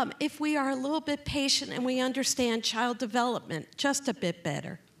dyslexia if we are a little bit patient and we understand child development just a bit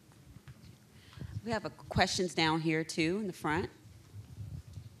better. We have questions down here, too, in the front.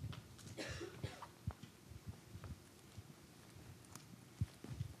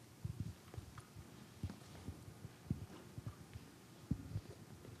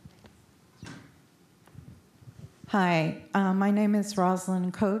 Hi, my name is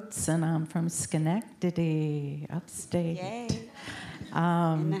Rosalind Coates, and I'm from Schenectady, upstate. Yay.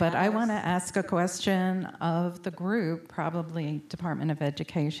 But I want to ask a question of the group, probably Department of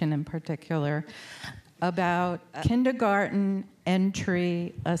Education in particular, about kindergarten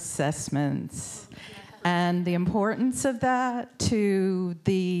entry assessments and the importance of that to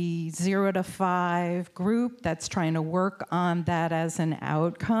the 0 to 5 group that's trying to work on that as an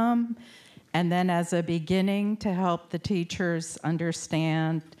outcome, and then as a beginning to help the teachers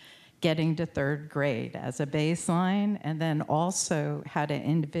understand getting to 3rd grade as a baseline, and then also how to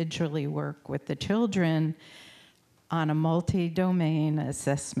individually work with the children on a multi-domain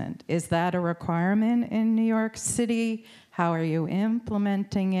assessment. Is that a requirement in New York City? How are you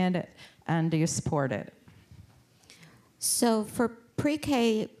implementing it, and do you support it? So for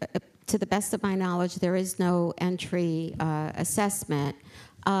pre-K, to the best of my knowledge, there is no entry assessment.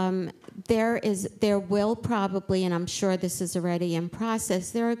 There will probably, and I'm sure this is already in process,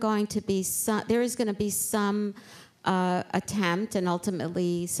 there is going to be some attempt, and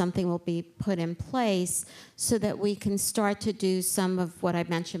ultimately something will be put in place so that we can start to do some of what I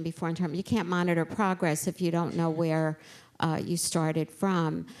mentioned before in terms, you can't monitor progress if you don't know where you started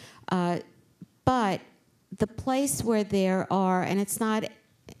from. But the place where there are, and it's not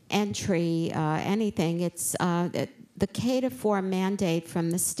entry anything, it's the K-4 mandate from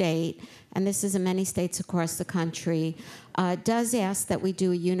the state, and this is in many states across the country, does ask that we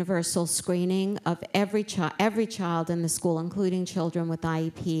do a universal screening of every child in the school, including children with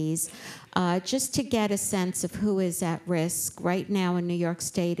IEPs, just to get a sense of who is at risk. Right now in New York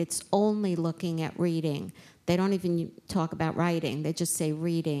State, it's only looking at reading. They don't even talk about writing. They just say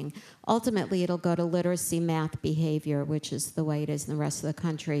reading. Ultimately, it'll go to literacy, math, behavior, which is the way it is in the rest of the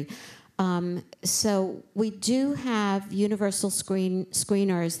country. So we do have universal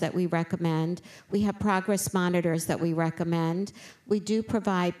screeners that we recommend. We have progress monitors that we recommend. We do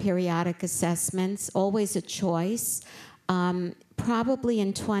provide periodic assessments, always a choice. Probably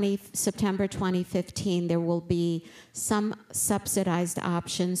in September 2015, there will be some subsidized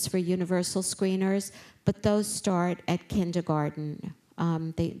options for universal screeners, but those start at kindergarten.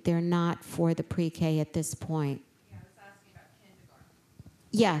 They're not for the pre-K at this point. Yeah, I was asking about kindergarten.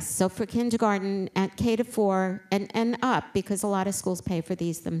 Yes, so for kindergarten at K-4 and up, because a lot of schools pay for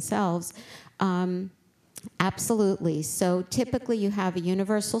these themselves, absolutely. So typically you have a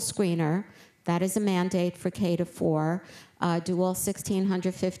universal screener. That is a mandate for K-4. Do all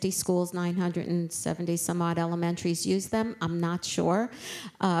 1,650 schools, 970 some odd elementaries use them? I'm not sure,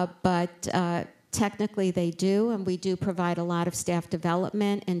 but technically they do, and we do provide a lot of staff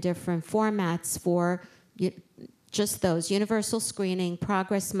development in different formats for just those, universal screening,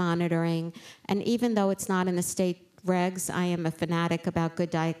 progress monitoring, and even though it's not in the state regs, I am a fanatic about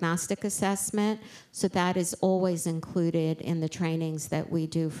good diagnostic assessment, so that is always included in the trainings that we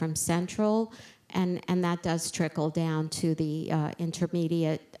do from Central, and that does trickle down to the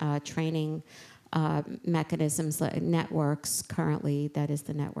intermediate training mechanisms, like networks currently, that is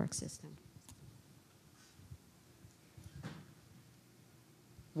the network system.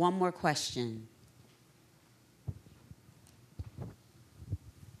 One more question.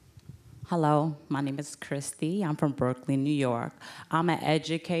 Hello, my name is Christy. I'm from Brooklyn, New York. I'm an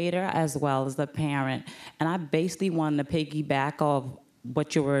educator as well as a parent, and I basically wanted to piggyback off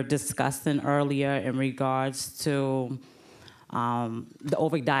what you were discussing earlier in regards to the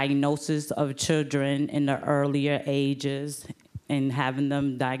overdiagnosis of children in the earlier ages and having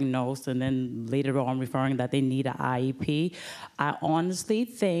them diagnosed and then later on referring that they need an IEP. I honestly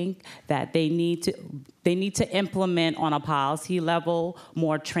think that they need to implement on a policy level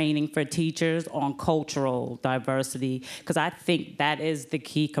more training for teachers on cultural diversity, because I think that is the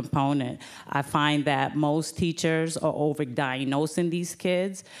key component. I find that most teachers are overdiagnosing these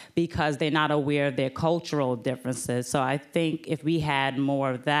kids because they're not aware of their cultural differences. So I think if we had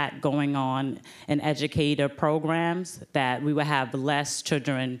more of that going on in educator programs, that we would have less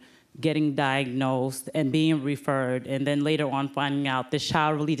children getting diagnosed and being referred, and then later on finding out this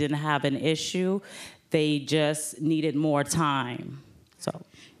child really didn't have an issue. They just needed more time. So,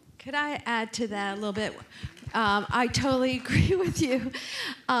 could I add to that a little bit? I totally agree with you.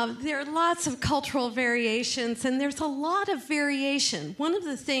 There are lots of cultural variations, and there's a lot of variation. One of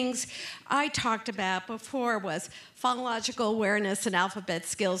the things I talked about before was phonological awareness and alphabet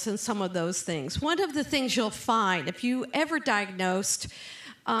skills and some of those things. One of the things you'll find if you ever diagnosed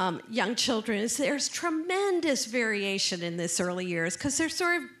young children is there's tremendous variation in this early years because they're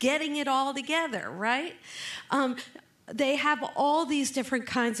sort of getting it all together, right? They have all these different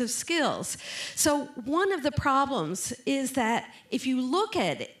kinds of skills. So one of the problems is that if you look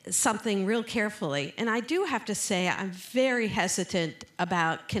at something real carefully, and I do have to say I'm very hesitant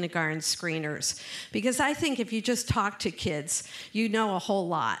about kindergarten screeners, because I think if you just talk to kids, you know a whole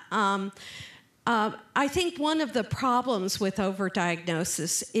lot. I think one of the problems with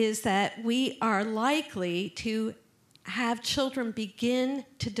overdiagnosis is that we are likely to have children begin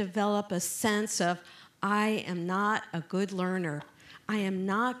to develop a sense of, I am not a good learner. I am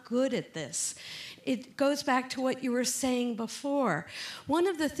not good at this. It goes back to what you were saying before. One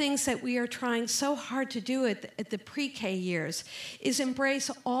of the things that we are trying so hard to do at the pre-K years is embrace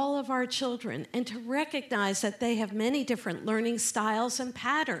all of our children and to recognize that they have many different learning styles and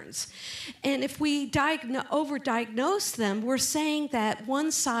patterns. And if we overdiagnose them, we're saying that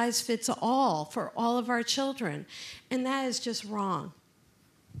one size fits all for all of our children. And that is just wrong.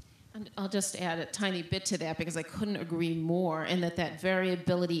 And I'll just add a tiny bit to that because I couldn't agree more, and that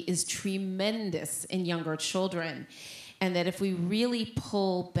variability is tremendous in younger children. And that if we really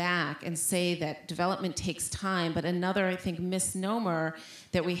pull back and say that development takes time, but another, I think, misnomer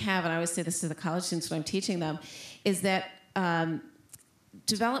that we have, and I always say this to the college students when I'm teaching them, is that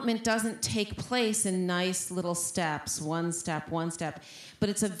development doesn't take place in nice little steps, one step, but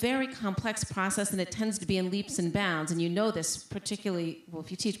it's a very complex process, and it tends to be in leaps and bounds. And you know this particularly, well, if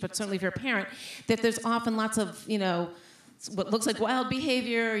you teach, but certainly if you're a parent, that there's often lots of, what looks like wild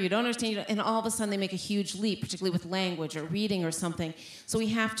behavior, you don't understand, and all of a sudden they make a huge leap, particularly with language or reading or something. So we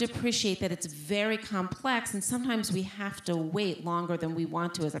have to appreciate that it's very complex, and sometimes we have to wait longer than we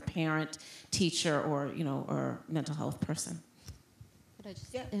want to as a parent, teacher, or or mental health person. I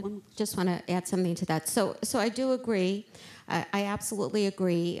just want to add something to that. So I do agree. I absolutely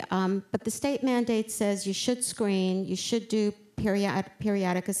agree. But the state mandate says you should screen, you should do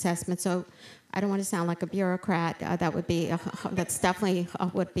periodic assessment. So I don't want to sound like a bureaucrat. That would be that's definitely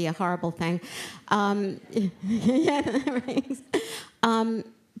would be a horrible thing.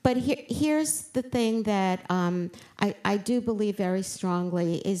 But here's the thing that I do believe very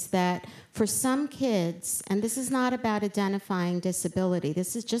strongly is that for some kids, and this is not about identifying disability,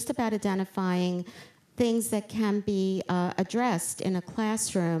 this is just about identifying things that can be addressed in a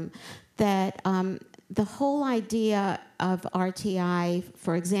classroom, that the whole idea of RTI,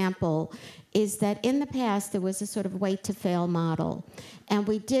 for example, is that in the past there was a sort of wait to fail model. And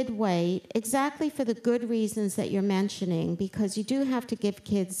we did wait exactly for the good reasons that you're mentioning, because you do have to give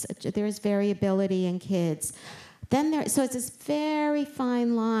kids, there is variability in kids. So it's this very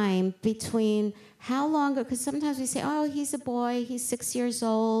fine line between how long, because sometimes we say, oh, he's a boy, he's 6 years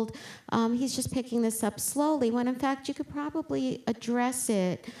old, he's just picking this up slowly, when in fact you could probably address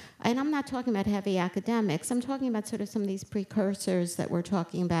it. And I'm not talking about heavy academics, I'm talking about sort of some of these precursors that we're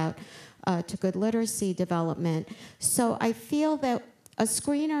talking about to good literacy development. So I feel that a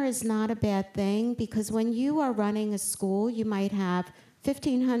screener is not a bad thing, because when you are running a school, you might have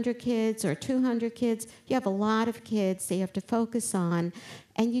 1,500 kids or 200 kids. You have a lot of kids that you have to focus on.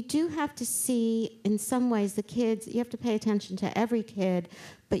 And you do have to see, in some ways, the kids, you have to pay attention to every kid,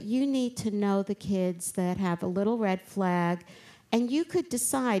 but you need to know the kids that have a little red flag. And you could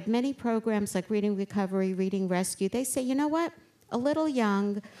decide, many programs like Reading Recovery, Reading Rescue, they say, you know what, a little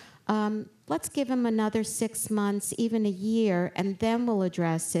young, let's give them another 6 months, even a year, and then we'll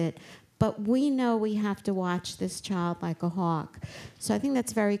address it. But we know we have to watch this child like a hawk. So I think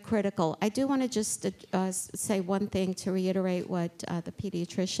that's very critical. I do want to just say one thing to reiterate what the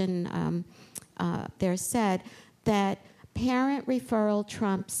pediatrician there said, that parent referral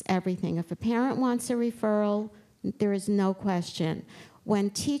trumps everything. If a parent wants a referral, there is no question.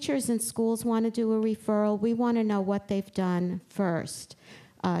 When teachers in schools want to do a referral, we want to know what they've done first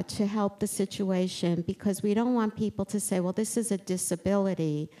to help the situation, because we don't want people to say, well, this is a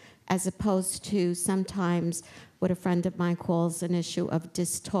disability, as opposed to sometimes what a friend of mine calls an issue of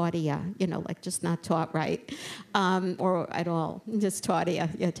dystautia, like just not taught right, or at all, dystautia,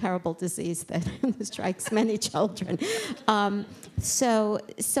 a terrible disease that strikes many children. So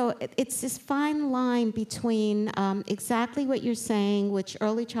it's this fine line between exactly what you're saying, which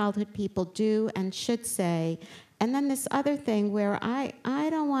early childhood people do and should say, and then this other thing where I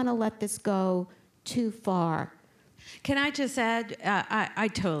don't want to let this go too far. Can I just add, I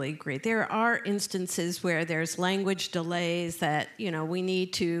totally agree. There are instances where there's language delays that, we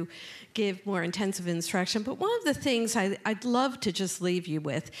need to give more intensive instruction. But one of the things I'd love to just leave you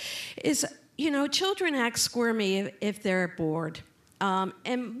with is, children act squirmy if they're bored.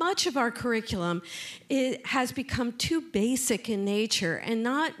 And much of our curriculum has become too basic in nature and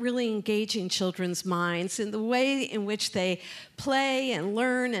not really engaging children's minds in the way in which they play and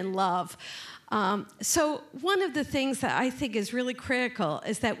learn and love. So one of the things that I think is really critical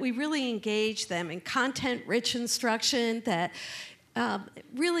is that we really engage them in content-rich instruction that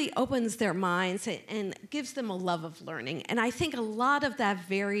really opens their minds and gives them a love of learning. And I think a lot of that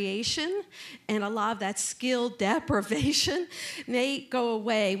variation and a lot of that skill deprivation may go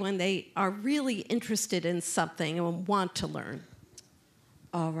away when they are really interested in something and want to learn.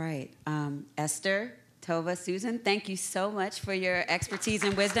 All right. Esther, Tovah, Susan, thank you so much for your expertise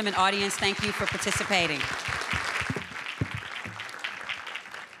and wisdom. And audience, thank you for participating.